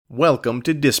Welcome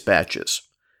to Dispatches,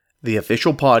 the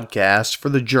official podcast for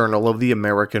the Journal of the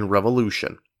American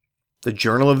Revolution. The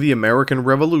Journal of the American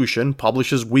Revolution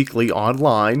publishes weekly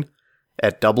online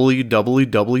at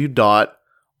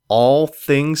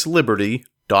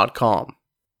www.allthingsliberty.com.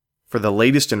 For the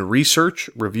latest in research,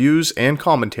 reviews, and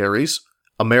commentaries,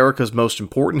 America's most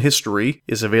important history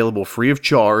is available free of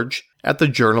charge at the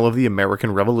Journal of the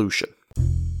American Revolution.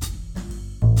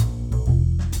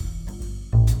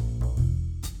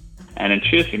 And in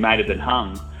truth, he might have been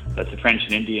hung, but the French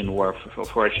and Indian War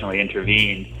fortunately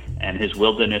intervened, and his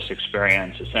wilderness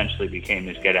experience essentially became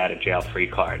his get-out-of-jail-free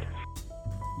card.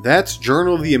 That's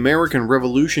Journal of the American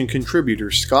Revolution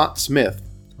contributor Scott Smith,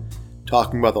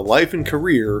 talking about the life and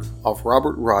career of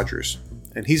Robert Rogers,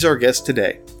 and he's our guest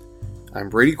today. I'm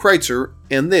Brady Kreitzer,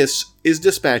 and this is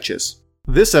Dispatches.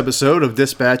 This episode of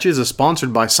Dispatches is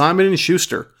sponsored by Simon &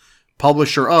 Schuster,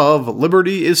 publisher of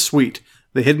Liberty is Sweet,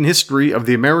 The Hidden History of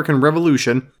the American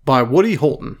Revolution by Woody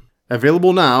Holton.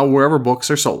 Available now wherever books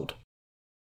are sold.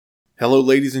 Hello,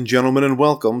 ladies and gentlemen, and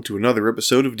welcome to another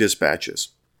episode of Dispatches.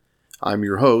 I'm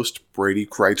your host, Brady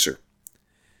Kreitzer.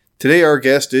 Today our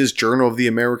guest is Journal of the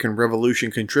American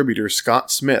Revolution contributor Scott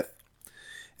Smith,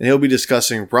 and he'll be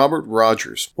discussing Robert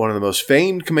Rogers, one of the most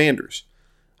famed commanders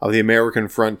of the American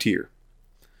frontier.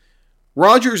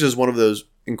 Rogers is one of those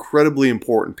incredibly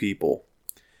important people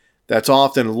that's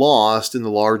often lost in the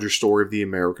larger story of the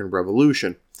American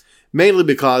Revolution, mainly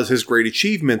because his great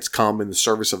achievements come in the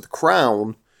service of the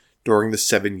Crown during the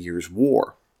 7 Years'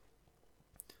 War.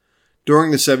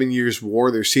 During the 7 Years'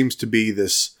 War, there seems to be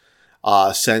this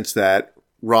sense that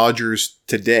Rogers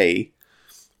today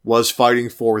was fighting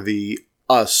for the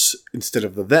us instead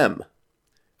of the them,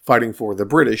 fighting for the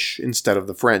British instead of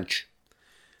the French.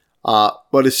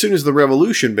 But as soon as the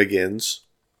Revolution begins,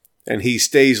 and he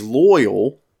stays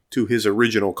loyal to his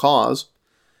original cause,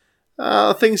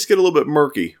 things get a little bit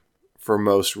murky for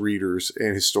most readers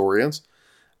and historians,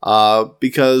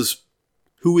 because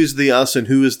who is the us and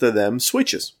who is the them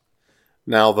switches.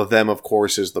 Now the them, of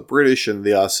course, is the British, and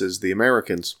the us is the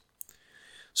Americans.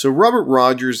 So Robert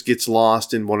Rogers gets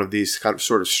lost in one of these kind of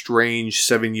sort of strange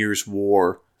 7 Years'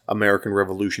 War American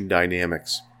Revolution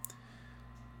dynamics.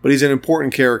 But he's an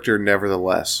important character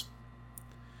nevertheless.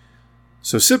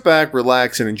 So sit back,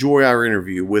 relax, and enjoy our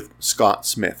interview with Scott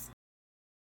Smith.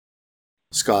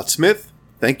 Scott Smith,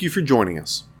 thank you for joining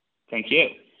us. Thank you.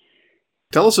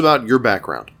 Tell us about your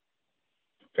background.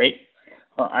 Great.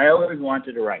 Well, I always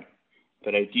wanted to write,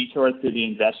 but I detoured through the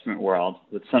investment world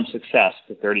with some success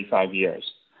for 35 years.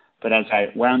 But as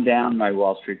I wound down my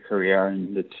Wall Street career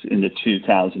in the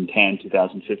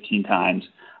 2010-2015 times,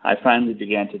 I finally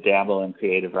began to dabble in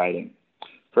creative writing.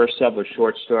 First up were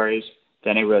short stories.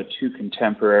 Then I wrote 2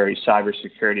 contemporary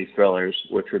cybersecurity thrillers,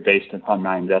 which were based upon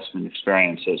my investment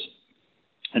experiences,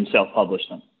 and self-published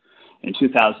them. In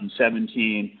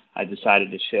 2017, I decided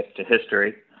to shift to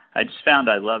history. I just found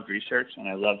I loved research, and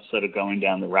I loved sort of going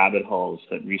down the rabbit holes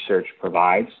that research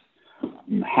provides.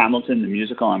 Hamilton, the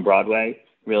musical on Broadway,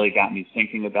 really got me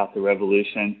thinking about the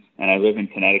Revolution, and I live in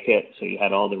Connecticut, so you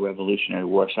had all the Revolutionary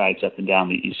War sites up and down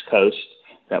the East Coast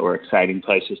that were exciting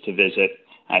places to visit.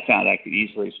 I found I could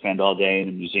easily spend all day in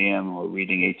a museum or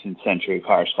reading 18th century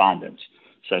correspondence.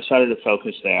 So I started to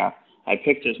focus there. I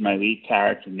picked as my lead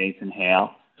character Nathan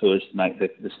Hale, who is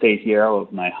the state hero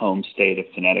of my home state of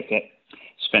Connecticut.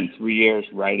 Spent 3 years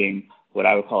writing what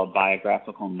I would call a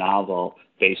biographical novel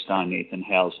based on Nathan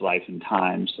Hale's life and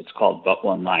times. It's called But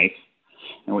One Life.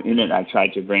 And in it, I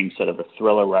tried to bring sort of a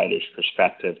thriller writer's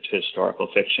perspective to historical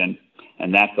fiction.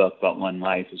 And that book, But One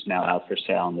Life, is now out for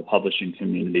sale in the publishing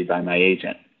community by my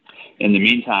agent. In the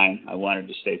meantime, I wanted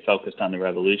to stay focused on the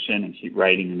Revolution and keep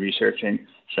writing and researching,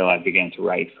 so I began to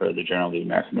write for the Journal of the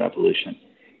American Revolution.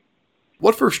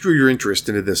 What first drew your interest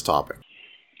into this topic?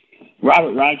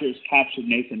 Robert Rogers captured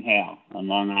Nathan Hale on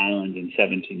Long Island in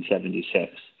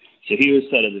 1776. So he was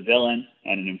sort of the villain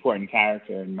and an important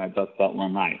character in my book, But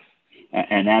One Life.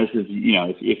 And as of,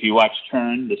 if you watch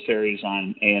Turn, the series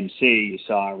on AMC, you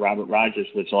saw Robert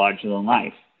Rogers was larger than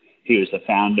life. He was the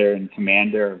founder and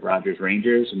commander of Rogers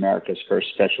Rangers, America's first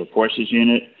special forces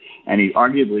unit, and he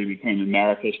arguably became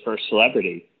America's first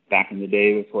celebrity. Back in the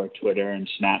day before Twitter and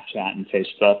Snapchat and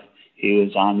Facebook, he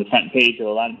was on the front page of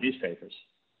a lot of newspapers.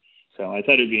 So I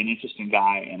thought he'd be an interesting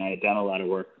guy, and I had done a lot of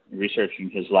work researching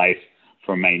his life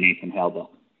for my Nathan Hale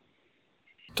book.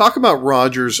 Talk about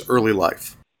Rogers' early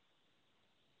life.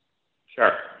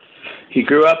 Sure. He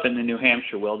grew up in the New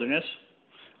Hampshire wilderness.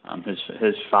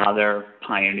 His father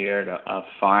pioneered a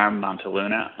farm,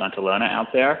 Montalona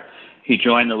out there. He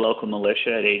joined the local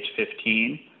militia at age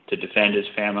 15 to defend his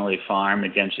family farm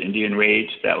against Indian raids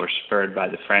that were spurred by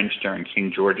the French during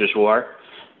King George's War.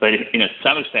 But to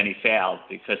some extent he failed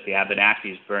because the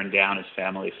Abenakis burned down his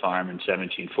family farm in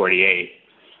 1748.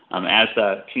 As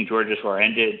the King George's War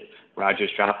ended, Rogers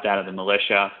dropped out of the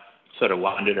militia, sort of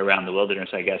wandered around the wilderness,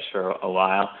 I guess, for a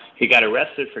while. He got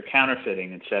arrested for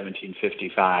counterfeiting in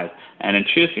 1755, and in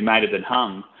truth, he might have been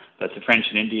hung, but the French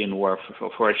and Indian War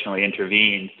fortunately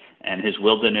intervened, and his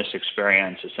wilderness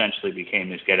experience essentially became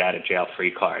his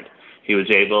get-out-of-jail-free card. He was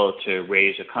able to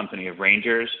raise a company of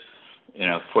rangers,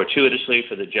 fortuitously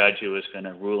for the judge who was going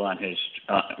to rule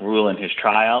in his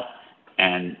trial,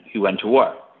 and he went to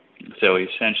war. So he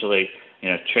essentially,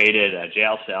 traded a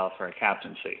jail cell for a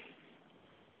captaincy.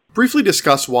 Briefly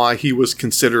discuss why he was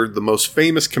considered the most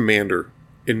famous commander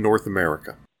in North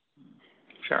America.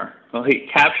 Sure. Well, he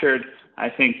captured, I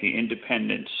think, the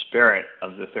independent spirit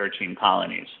of the 13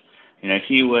 colonies.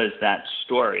 He was that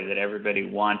story that everybody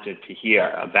wanted to hear,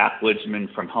 a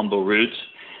backwoodsman from humble roots,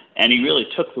 and he really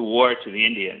took the war to the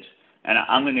Indians. And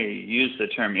I'm going to use the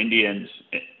term Indians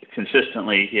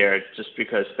consistently here just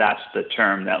because that's the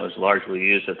term that was largely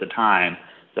used at the time,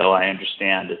 though I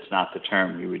understand it's not the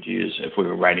term we would use if we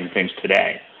were writing things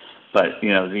today. But,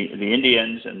 the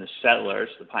Indians and the settlers,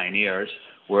 the pioneers,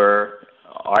 were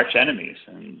arch enemies,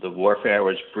 and the warfare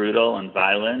was brutal and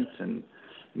violent, and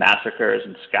massacres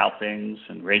and scalpings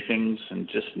and rapings and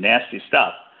just nasty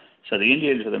stuff. So the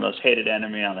Indians were the most hated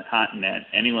enemy on the continent,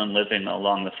 anyone living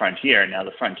along the frontier. Now,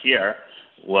 the frontier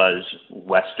was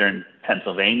western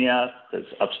Pennsylvania, there's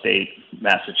upstate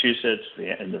Massachusetts,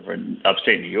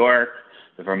 upstate New York,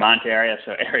 the Vermont area,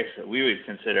 so areas that we would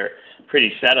consider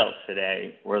pretty settled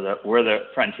today were the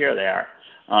frontier there.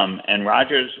 And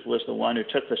Rogers was the one who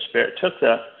took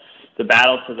the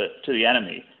battle to the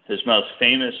enemy. His most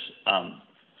famous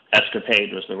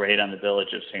escapade was the raid on the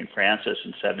village of St. Francis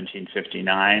in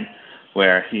 1759,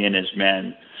 where he and his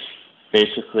men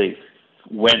basically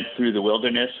went through the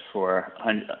wilderness for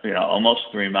almost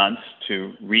 3 months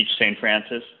to reach St.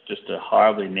 Francis. Just a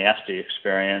horribly nasty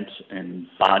experience and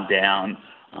bogged down.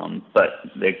 But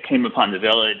they came upon the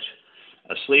village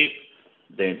asleep.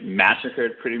 They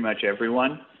massacred pretty much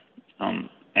everyone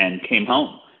and came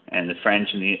home. And the French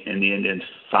and the Indians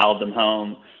followed them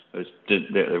home.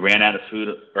 They ran out of food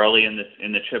early in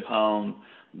the trip home.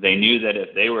 They knew that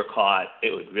if they were caught, they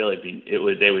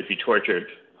would be tortured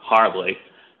horribly.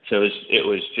 So it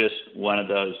was just one of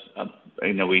those.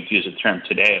 We use the term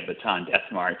today, a Bataan death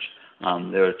march.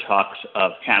 There were talks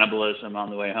of cannibalism on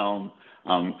the way home.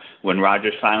 When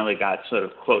Rogers finally got sort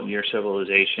of quote near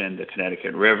civilization, the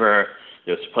Connecticut River,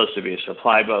 there was supposed to be a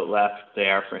supply boat left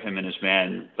there for him and his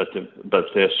men, but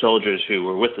the soldiers who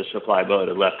were with the supply boat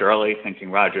had left early,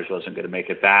 thinking Rogers wasn't going to make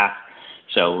it back.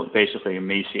 So basically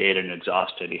emaciated and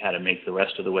exhausted, he had to make the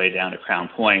rest of the way down to Crown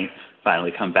Point,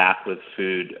 finally come back with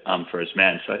food for his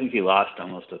men. So I think he lost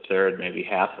almost a third, maybe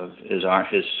half of his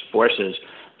forces.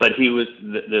 But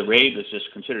the raid was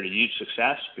just considered a huge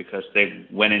success because they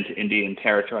went into Indian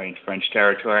territory and French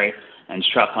territory and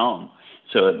struck home.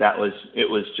 So it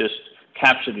was just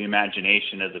captured the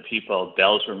imagination of the people.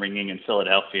 Bells were ringing in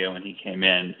Philadelphia when he came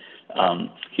in.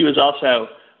 He was also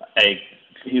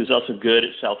good at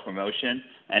self-promotion,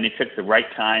 and he picked the right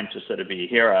time to sort of be a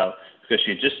hero because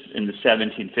you just in the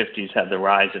 1750s had the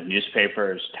rise of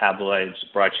newspapers, tabloids,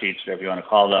 broadsheets, whatever you want to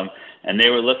call them, and they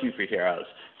were looking for heroes.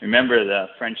 Remember, the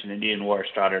French and Indian War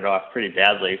started off pretty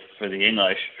badly for the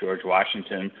English. George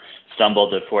Washington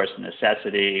stumbled at forced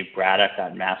necessity. Braddock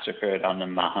got massacred on the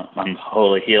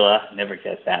Monongahela. Never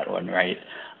get that one right.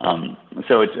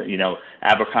 So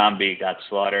Abercrombie got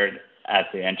slaughtered at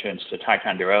the entrance to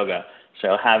Ticonderoga.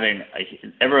 So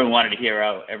everyone wanted a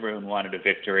hero. Everyone wanted a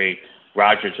victory.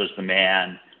 Rogers was the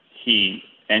man. He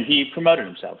promoted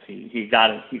himself. He got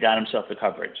himself the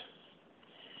coverage.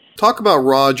 Talk about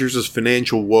Rogers'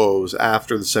 financial woes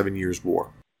after the 7 Years'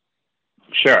 War.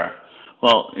 Sure.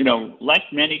 Well, like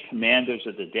many commanders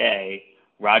of the day,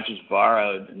 Rogers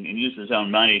borrowed and used his own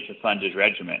money to fund his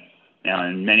regiment. Now,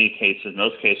 in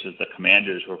most cases, the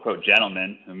commanders were, quote,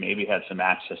 gentlemen who maybe had some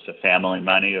access to family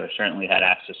money or certainly had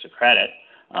access to credit.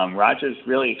 Rogers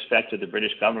really expected the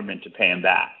British government to pay him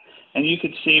back. And you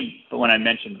could see, when I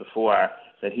mentioned before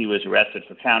that he was arrested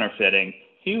for counterfeiting,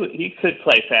 he could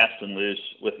play fast and loose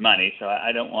with money, so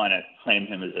I don't want to claim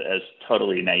him as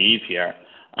totally naive here.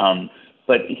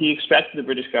 But he expected the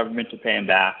British government to pay him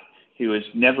back. He was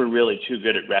never really too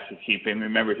good at record keeping.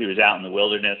 Remember, he was out in the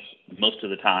wilderness most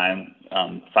of the time,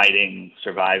 fighting,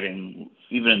 surviving.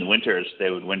 Even in the winters,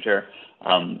 they would winter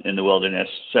in the wilderness.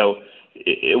 So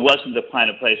it wasn't the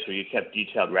kind of place where you kept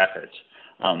detailed records.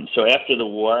 So after the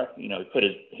war, he put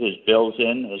his bills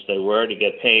in as they were to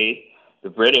get paid. The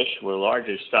British were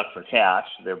largely stuck for cash.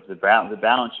 The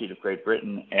balance sheet of Great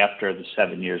Britain after the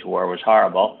 7 Years' War was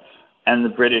horrible, and the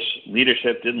British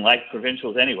leadership didn't like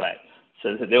provincials anyway.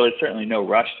 So there was certainly no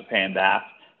rush to pay him back.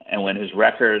 And when his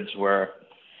records were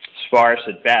sparse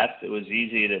at best, it was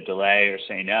easy to delay or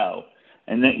say no.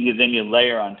 And then you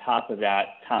layer on top of that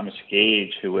Thomas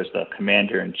Gage, who was the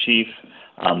commander-in-chief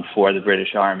for the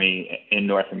British Army in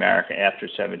North America after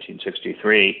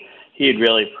 1763. He had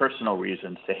really personal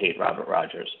reasons to hate Robert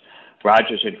Rogers.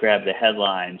 Rogers had grabbed the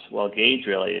headlines, while Gage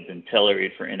really had been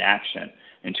pilloried for inaction.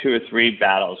 In 2 or 3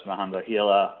 battles,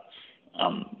 Monongahela,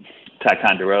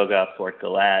 Ticonderoga, Fort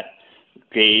Gillette,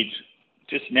 Gage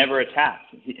just never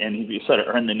attacked, and he sort of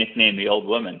earned the nickname the Old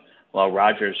Woman, while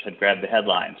Rogers had grabbed the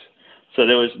headlines. So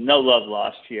there was no love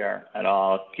lost here at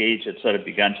all. Gage had sort of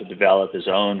begun to develop his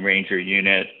own Ranger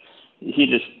unit.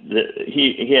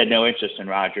 He had no interest in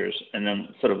Rogers, and then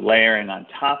sort of layering on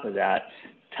top of that,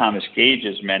 Thomas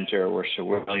Gage's mentor was Sir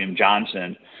William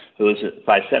Johnson, who was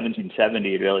by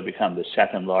 1770 had really become the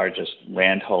second largest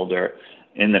landholder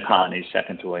in the colonies,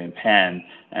 second to William Penn.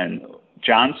 And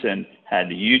Johnson had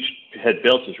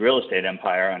built his real estate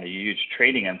empire on a huge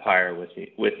trading empire with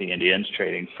the Indians,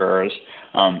 trading furs.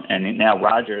 And now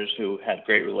Rogers, who had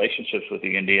great relationships with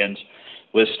the Indians,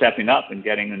 was stepping up and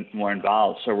getting more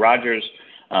involved. So Rogers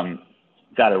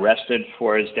got arrested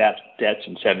for his debts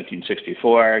in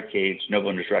 1764. Gage, no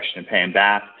one was rushing to pay him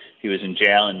back. He was in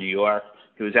jail in New York.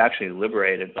 He was actually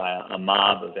liberated by a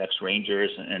mob of ex-Rangers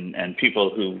and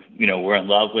people who, were in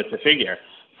love with the figure.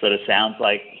 Sort of sounds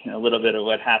like a little bit of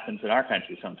what happens in our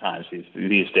country sometimes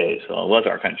these days. Well, it was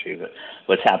our country, but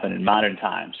what's happened in modern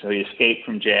times. So he escaped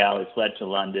from jail. He fled to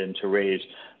London to raise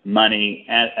money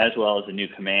as well as a new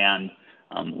command.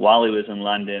 While he was in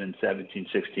London in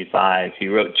 1765, he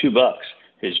wrote 2 books,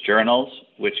 his journals,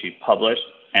 which he published,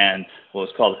 and what was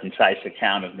called a concise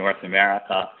account of North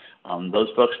America.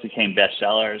 Those books became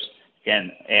bestsellers.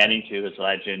 Again, adding to his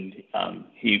legend,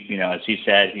 he, as he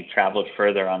said, he traveled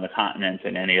further on the continent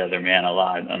than any other man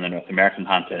alive, on the North American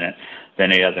continent,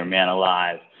 than any other man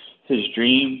alive. His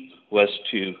dream was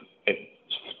to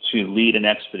lead an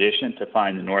expedition to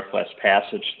find the Northwest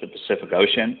Passage to the Pacific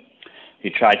Ocean. He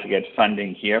tried to get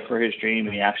funding here for his dream.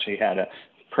 He actually had a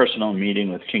personal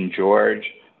meeting with King George,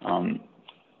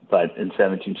 but in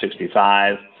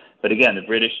 1765. But again, the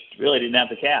British really didn't have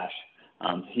the cash.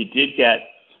 He did get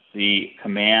the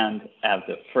command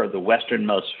for the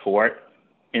westernmost fort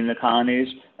in the colonies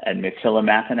at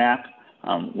Michilimackinac,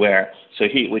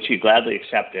 which he gladly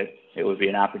accepted. It would be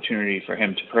an opportunity for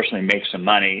him to personally make some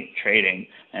money trading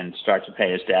and start to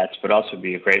pay his debts, but also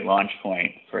be a great launch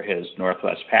point for his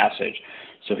Northwest Passage.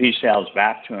 So he sails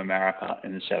back to America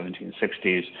in the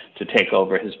 1760s to take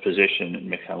over his position in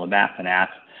Michilimackinac.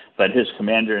 But his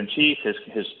commander-in-chief,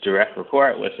 his direct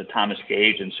report was to Thomas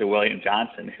Gage and Sir William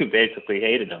Johnson, who basically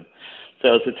hated him. So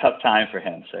it was a tough time for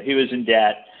him. So he was in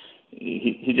debt.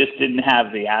 He just didn't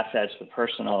have the assets, the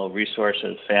personal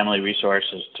resources, family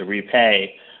resources to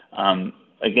repay.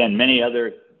 Again, many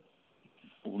other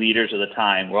leaders of the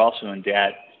time were also in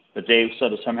debt, but they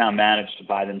sort of somehow managed to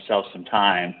buy themselves some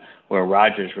time, where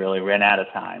Rogers really ran out of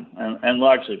time, and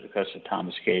largely because of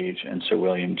Thomas Gage and Sir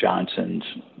William Johnson's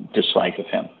dislike of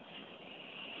him.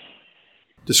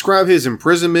 Describe his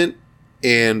imprisonment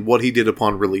and what he did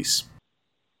upon release.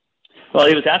 Well,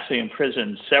 he was actually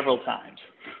imprisoned several times.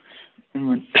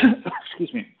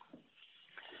 Excuse me.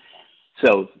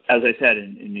 So, as I said,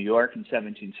 in New York in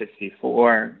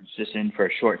 1764, he was just in for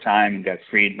a short time and got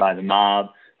freed by the mob.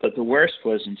 But the worst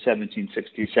was in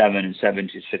 1767 and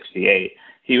 1768.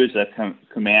 He was a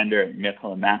commander at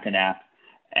Michilimackinac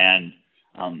and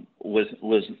was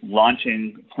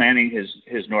planning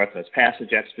his Northwest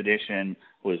Passage expedition,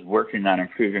 was working on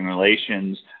improving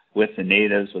relations with the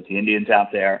natives, with the Indians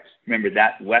out there. Remember,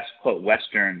 that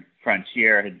western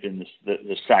frontier had been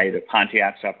the site of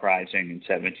Pontiac's uprising in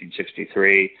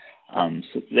 1763.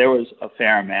 So there was a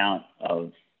fair amount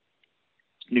of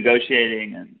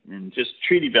negotiating and just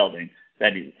treaty building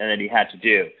that he had to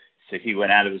do. So he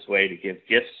went out of his way to give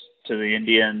gifts to the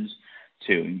Indians,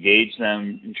 to engage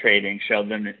them in trading, showed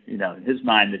them, in his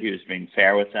mind that he was being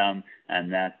fair with them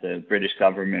and that the British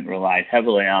government relied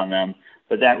heavily on them.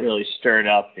 But that really stirred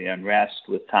up the unrest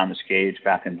with Thomas Gage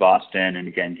back in Boston, and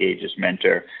again, Gage's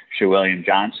mentor, Sir William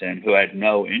Johnson, who had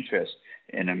no interest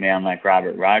in a man like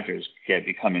Robert Rogers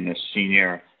becoming a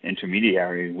senior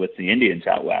intermediary with the Indians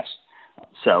out west.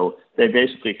 So they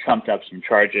basically trumped up some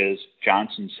charges.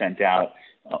 Johnson sent out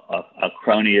a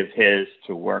crony of his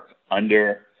to work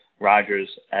under Rogers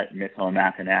at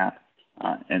Michilimackinac.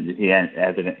 and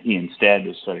he instead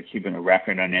was sort of keeping a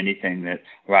record on anything that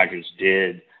Rogers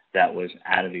did that was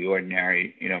out of the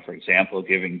ordinary. For example,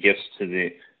 giving gifts to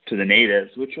the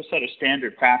natives, which was sort of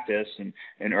standard practice. And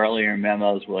in earlier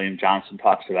memos, William Johnson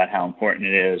talks about how important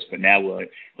it is, but now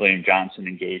William Johnson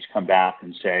and Gage come back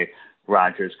and say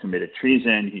Rogers committed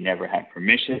treason. He never had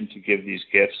permission to give these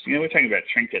gifts. We're talking about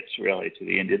trinkets, really, to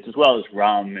the Indians, as well as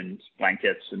rum and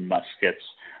blankets and muskets.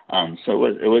 So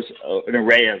it was an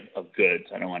array of goods.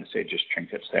 I don't want to say just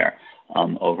trinkets there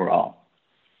overall.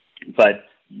 But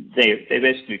they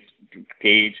basically,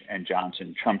 Gage and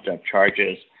Johnson trumped up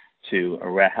charges to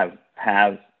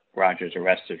have Rogers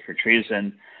arrested for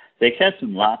treason. They kept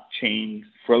him locked, chained,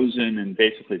 frozen, and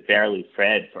basically barely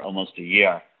fed for almost a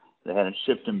year. They had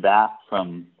shipped him back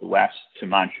from the West to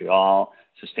Montreal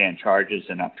to stand charges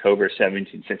in October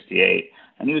 1768,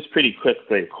 and he was pretty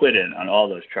quickly acquitted on all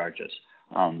those charges.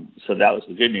 So that was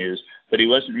the good news. But he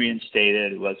wasn't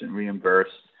reinstated. He wasn't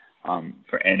reimbursed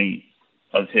for any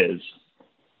of his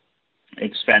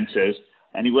expenses,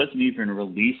 and he wasn't even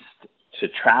released to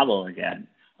travel again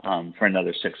for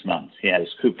another 6 months. He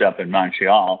was cooped up in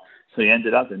Montreal, so he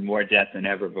ended up in more debt than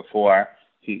ever before.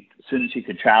 As soon as he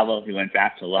could travel, he went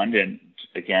back to London.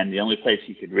 Again, the only place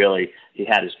he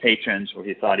had his patrons where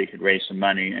he thought he could raise some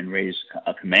money and raise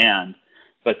a command,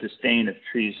 but the stain of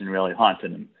treason really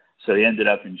haunted him. So he ended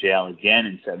up in jail again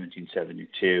in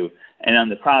 1772. And on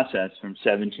the process from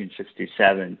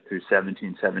 1767 through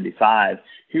 1775,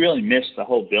 he really missed the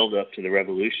whole buildup to the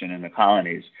revolution in the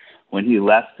colonies. When he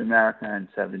left America in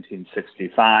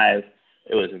 1765,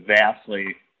 it was a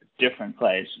vastly different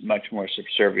place, much more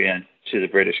subservient to the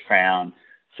British Crown.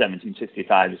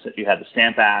 1765, you had the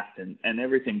Stamp Act, and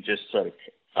everything just sort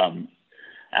of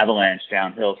avalanched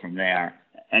downhill from there.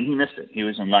 And he missed it. He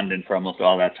was in London for almost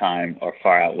all that time, or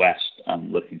far out west,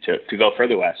 looking to go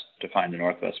further west to find the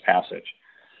Northwest Passage.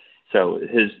 So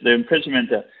the imprisonment,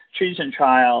 the treason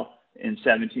trial in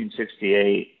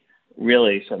 1768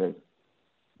 really sort of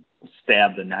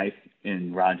stabbed the knife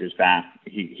in Rogers' back.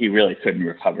 He really couldn't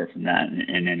recover from that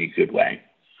in any good way.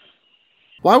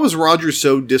 Why was Rogers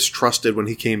so distrusted when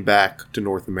he came back to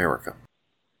North America?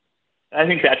 I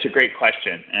think that's a great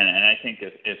question, and I think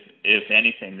if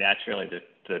anything, that's really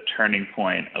the turning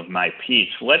point of my piece.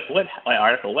 My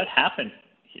article, what happened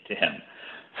to him?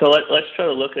 So let's try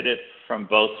to look at it from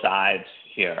both sides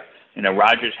here.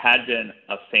 Rogers had been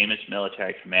a famous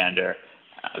military commander,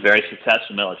 a very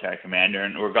successful military commander,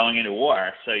 and we're going into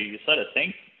war, so you sort of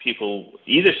think people,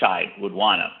 either side, would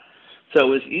want him. So it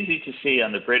was easy to see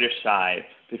on the British side,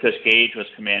 because Gage was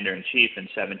commander-in-chief in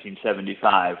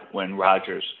 1775 when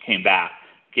Rogers came back.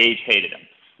 Gage hated him.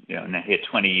 And he had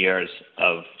 20 years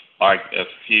of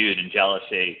feud and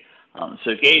jealousy.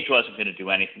 So Gage wasn't going to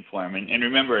do anything for him. And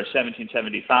remember, in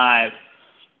 1775,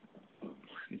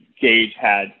 Gage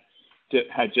had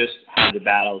just had the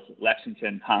battles at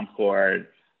Lexington, Concord,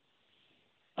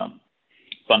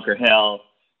 Bunker Hill.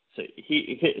 So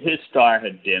his star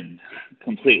had dimmed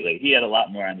completely. He had a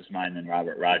lot more on his mind than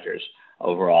Robert Rogers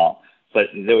overall. But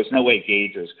there was no way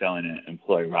Gage was going to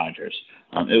employ Rogers.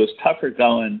 It was tougher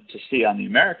going to see on the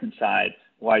American side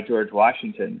why George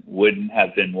Washington wouldn't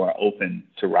have been more open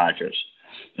to Rogers.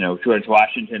 George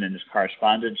Washington in his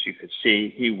correspondence, you could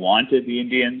see he wanted the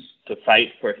Indians to fight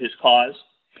for his cause.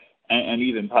 And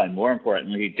even probably more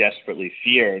importantly, he desperately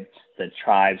feared that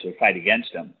tribes would fight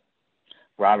against him.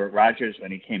 Robert Rogers,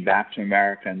 when he came back to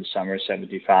America in the summer of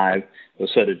 75,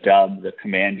 was sort of dubbed the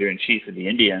commander-in-chief of the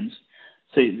Indians.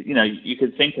 So, you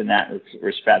could think in that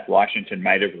respect, Washington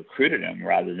might have recruited him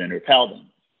rather than repelled him.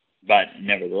 But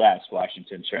nevertheless,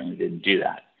 Washington certainly didn't do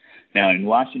that. Now, in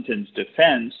Washington's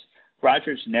defense,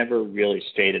 Rogers never really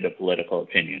stated a political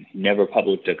opinion. He never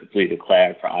publicly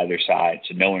declared for either side,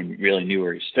 so no one really knew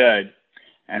where he stood.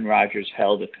 And Rogers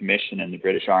held a commission in the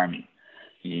British Army.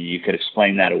 You could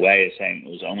explain that away as saying it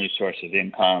was his only source of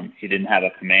income. He didn't have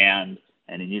a command,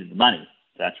 and he needed the money.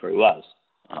 That's where he was.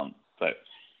 But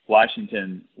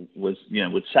Washington would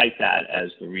cite that as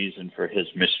the reason for his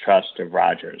mistrust of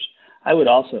Rogers. I would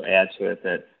also add to it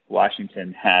that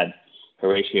Washington had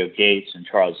Horatio Gates and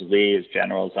Charles Lee as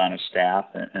generals on his staff,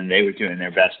 and they were doing their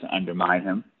best to undermine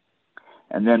him.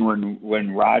 And then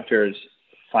when Rogers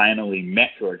finally met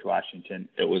George Washington,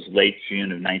 it was late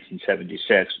June of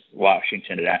 1976.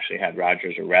 Washington had actually had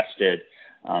Rogers arrested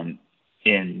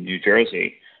in New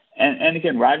Jersey. And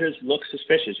again, Rogers looked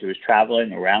suspicious. He was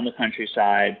traveling around the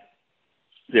countryside.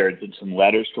 There had been some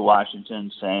letters to Washington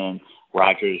saying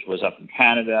Rogers was up in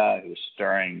Canada. He was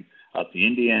stirring up the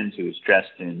Indians. He was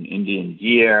dressed in Indian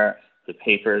gear. The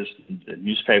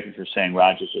newspapers were saying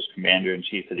Rogers was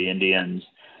commander-in-chief of the Indians.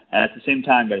 And at the same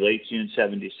time, by late June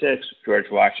 76, George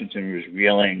Washington was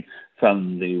reeling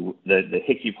from the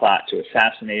Hickey plot to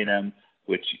assassinate him,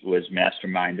 which was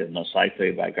masterminded most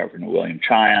likely by Governor William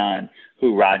Tryon,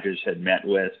 who Rogers had met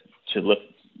with to look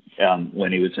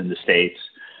when he was in the States.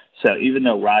 So even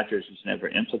though Rogers was never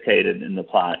implicated in the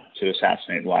plot to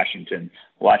assassinate Washington,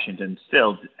 Washington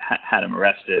still had him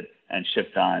arrested and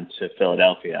shipped on to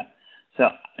Philadelphia. So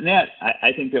that,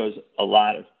 I think there was a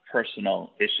lot of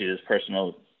personal issues,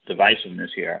 personal divisiveness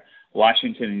here.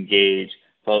 Washington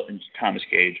and Thomas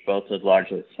Gage both had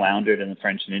largely floundered in the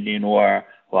French and Indian War,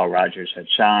 while Rogers had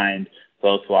shined.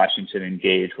 Both Washington and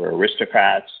Gage were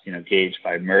aristocrats, Gage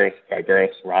by birth,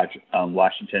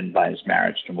 Washington by his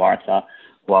marriage to Martha,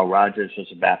 while Rogers was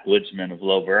a backwoodsman of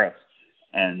low birth.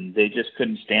 And they just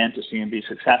couldn't stand to see him be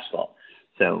successful.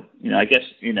 So, I guess,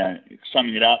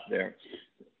 summing it up, there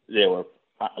were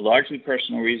largely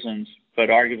personal reasons, but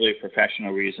arguably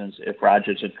professional reasons. If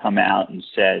Rogers had come out and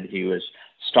said he was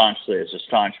as a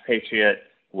staunch patriot,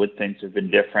 would things have been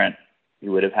different? He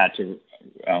would have had to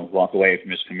walk away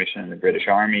from his commission in the British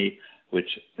Army,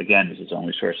 which, again, was his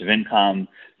only source of income.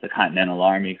 The Continental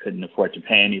Army couldn't afford to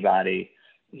pay anybody.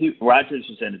 Rogers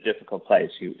was in a difficult place.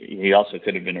 He also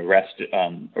could have been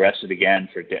arrested again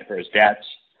for his debts.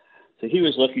 So he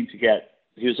was looking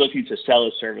to sell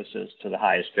his services to the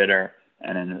highest bidder,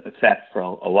 and in effect, for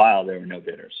a while, there were no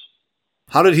bidders.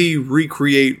 How did he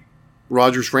recreate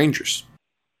Rogers' Rangers?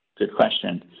 Good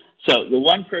question. So the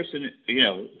one person,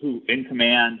 who in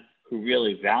command who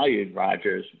really valued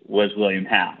Rogers was William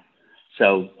Howe.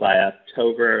 So by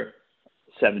October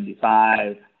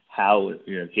 75, Howe,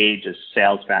 Gage has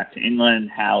sailed back to England.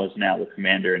 Howe is now the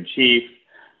commander-in-chief.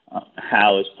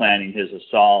 Howe is planning his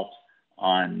assault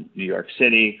on New York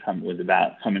City,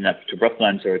 coming up to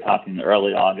Brooklyn. So we're talking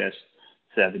early August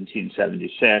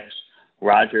 1776.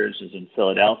 Rogers is in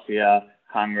Philadelphia.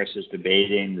 Congress is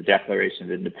debating the Declaration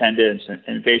of Independence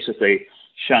and basically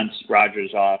shunts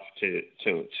Rogers off to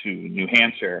New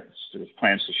Hampshire. So there's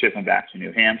plans to ship him back to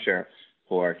New Hampshire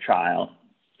for trial.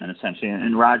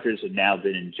 And Rogers had now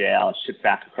been in jail, shipped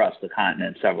back across the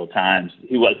continent several times.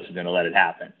 He wasn't going to let it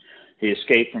happen. He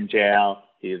escaped from jail.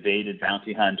 He evaded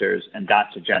bounty hunters and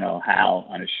got to General Howe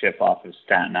on a ship off of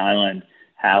Staten Island.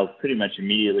 Howe pretty much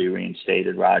immediately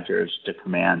reinstated Rogers to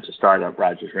command to start up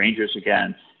Rogers Rangers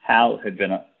again. Howe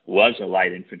was a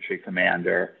light infantry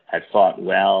commander, had fought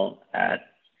well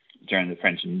during the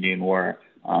French and Indian War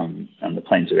on the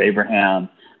Plains of Abraham.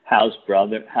 Howe's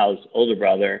older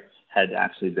brother had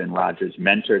actually been Rogers'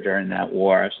 mentor during that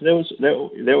war. So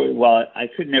while I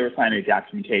could never find any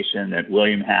documentation that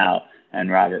William Howe and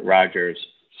Robert Rogers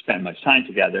spent much time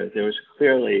together, there was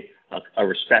clearly a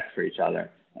respect for each other,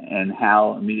 and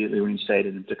Howe immediately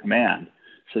reinstated him to command.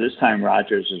 So this time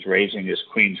Rogers was raising his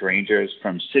Queen's Rangers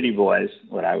from city boys,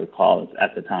 what I would call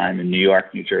at the time, in New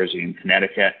York, New Jersey, and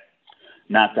Connecticut,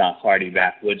 not the hardy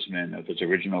backwoodsmen of his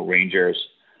original Rangers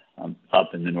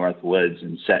up in the North Woods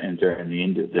and during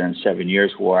the 7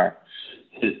 Years' War.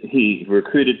 He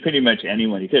recruited pretty much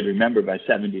anyone he could. Remember, by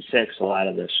 76, a lot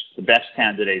of the best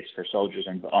candidates for soldiers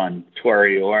on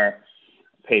Tory or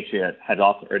Patriot had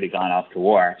already gone off to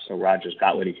war, so Rogers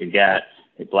got what he could get.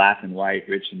 Black and white,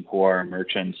 rich and poor,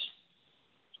 merchants,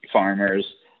 farmers.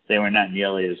 They were not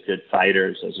nearly as good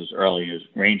fighters as early as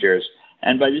Rangers.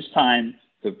 And by this time,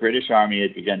 the British Army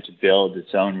had begun to build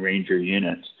its own Ranger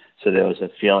units. So there was a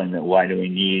feeling that why do we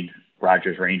need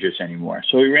Rogers Rangers anymore?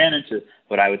 So we ran into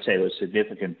what I would say was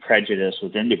significant prejudice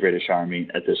within the British Army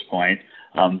at this point.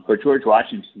 But George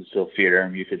Washington still feared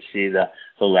him. You could see the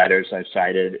letters I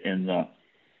cited in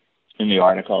the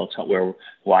article where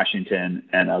Washington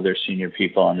and other senior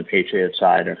people on the Patriot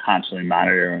side are constantly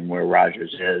monitoring where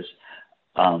Rogers is.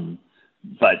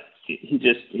 But he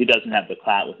doesn't have the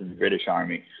clout within the British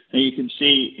Army. And you can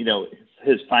see,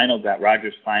 Rogers'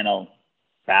 final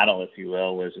battle, if you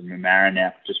will, was in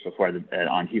Mamaroneck just before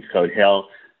on Heathcote Hill,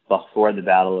 before the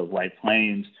Battle of White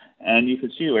Plains. And you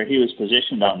could see where he was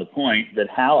positioned on the point that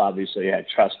Howe obviously had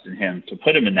trust in him to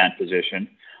put him in that position.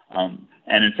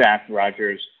 And in fact,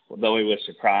 Rogers, although he was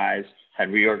surprised,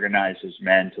 had reorganized his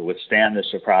men to withstand the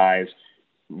surprise,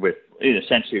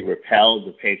 essentially repelled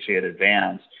the Patriot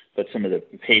advance, but some of the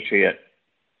Patriot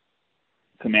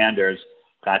commanders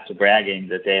got to bragging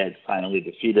that they had finally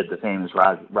defeated the famous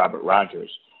Robert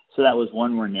Rogers. So that was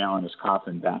one more nail in his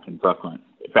coffin back in Brooklyn,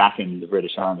 back in the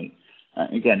British Army.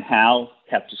 Again, Howe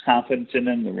kept his confidence in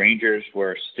them. The Rangers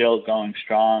were still going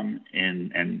strong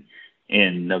in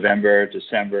November,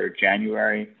 December,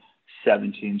 January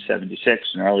 1776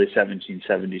 and early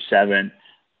 1777.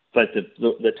 But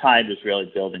the tide was really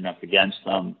building up against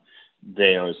them.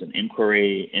 There was an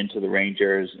inquiry into the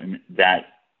Rangers, and that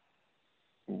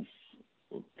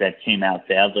that came out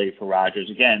badly for Rogers.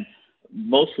 Again,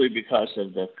 mostly because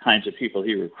of the kinds of people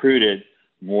he recruited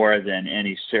more than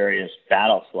any serious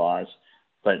battle flaws.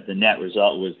 But the net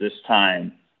result was this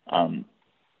time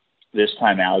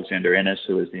Alexander Innes,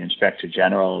 who was the Inspector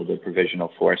General of the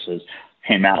Provisional Forces,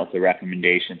 came out with a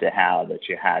recommendation to Howe that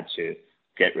you had to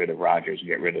get rid of Rogers and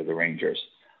get rid of the Rangers,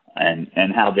 and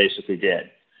Howe basically did.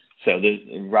 So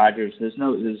Rogers, there's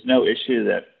no issue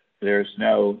that there's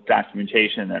no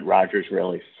documentation that Rogers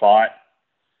really fought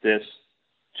this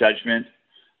judgment,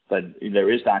 but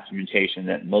there is documentation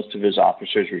that most of his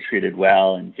officers were treated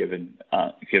well and given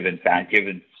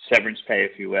severance pay,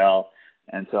 if you will.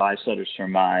 And so I sort of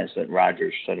surmise that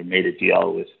Rogers sort of made a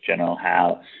deal with General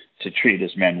Howe to treat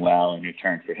his men well in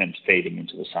return for him fading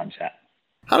into the sunset.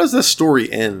 How does this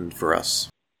story end for us?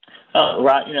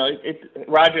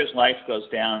 Rogers' life goes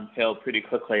downhill pretty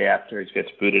quickly after he gets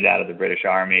booted out of the British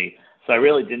Army. So I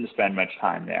really didn't spend much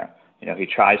time there. He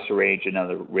tries to raise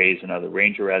another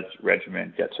Ranger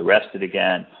regiment, gets arrested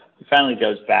again. He finally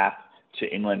goes back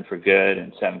to England for good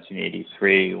in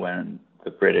 1783 when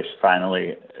the British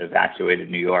finally evacuated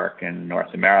New York and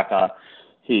North America.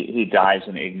 He dies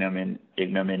in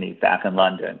ignominy back in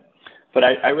London. But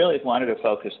I really wanted to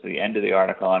focus the end of the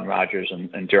article on Rogers'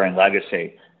 enduring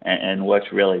legacy and what's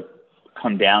really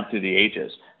come down through the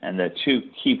ages. And the two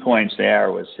key points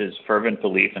there was his fervent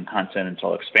belief in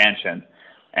continental expansion,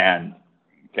 and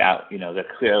that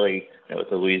clearly with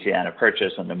the Louisiana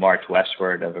Purchase and the march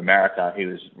westward of America, he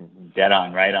was dead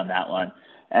on right on that one,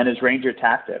 and his Ranger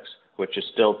tactics, which is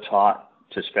still taught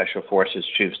to Special Forces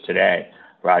troops today.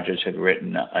 Rogers had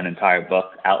written an entire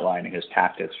book outlining his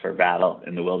tactics for battle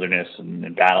in the wilderness and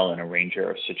in battle in a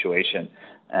Ranger situation,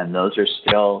 and those are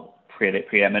still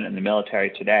preeminent in the military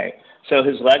today. So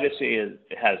his legacy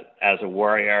has, as a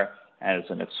warrior, as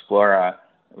an explorer,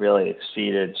 really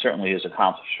exceeded certainly his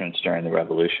accomplishments during the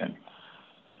Revolution.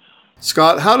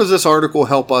 Scott, how does this article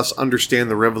help us understand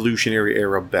the Revolutionary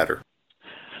era better?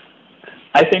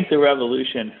 I think the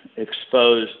Revolution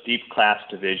exposed deep class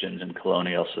divisions in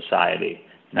colonial society.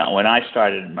 Now, when I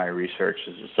started my research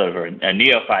as a sort of a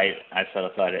neophyte, I sort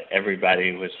of thought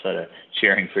everybody was sort of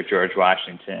cheering for George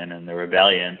Washington and the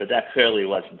rebellion, but that clearly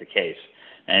wasn't the case.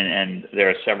 And there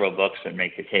are several books that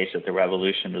make the case that the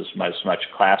Revolution was as much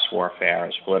class warfare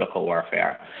as political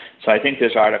warfare. So I think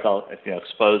this article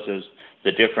exposes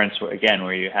the difference, again,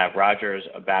 where you have Rogers,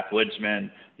 a backwoodsman,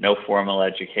 no formal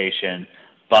education,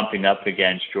 bumping up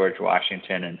against George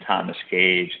Washington and Thomas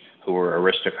Gage, who were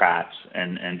aristocrats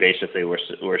and basically were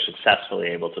successfully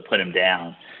able to put him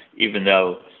down, even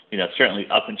though, certainly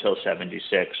up until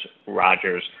 76,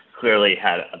 Rogers clearly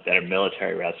had a better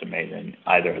military resume than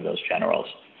either of those generals.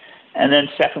 And then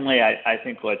secondly, I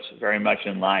think what's very much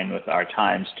in line with our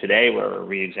times today, where we're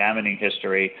re-examining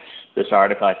history, this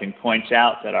article, I think, points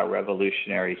out that our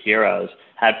revolutionary heroes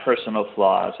had personal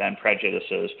flaws and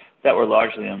prejudices that were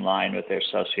largely in line with their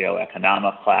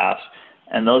socioeconomic class.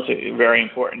 And those are very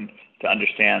important to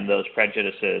understand those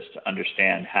prejudices, to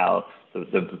understand how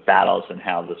the battles and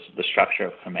how the structure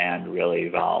of command really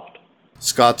evolved.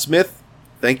 Scott Smith,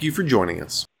 thank you for joining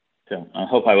us. So I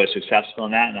hope I was successful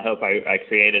in that, and I hope I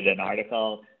created an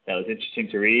article that was interesting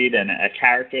to read and a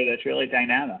character that's really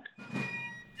dynamic.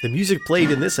 The music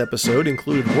played in this episode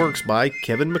included works by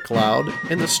Kevin MacLeod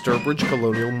and the Sturbridge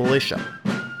Colonial Militia.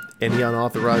 Any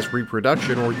unauthorized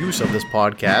reproduction or use of this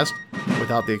podcast,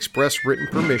 without the express written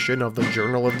permission of the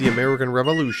Journal of the American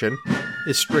Revolution,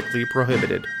 is strictly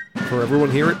prohibited. For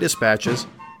everyone here at Dispatches,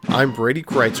 I'm Brady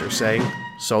Kreitzer saying,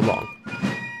 so long.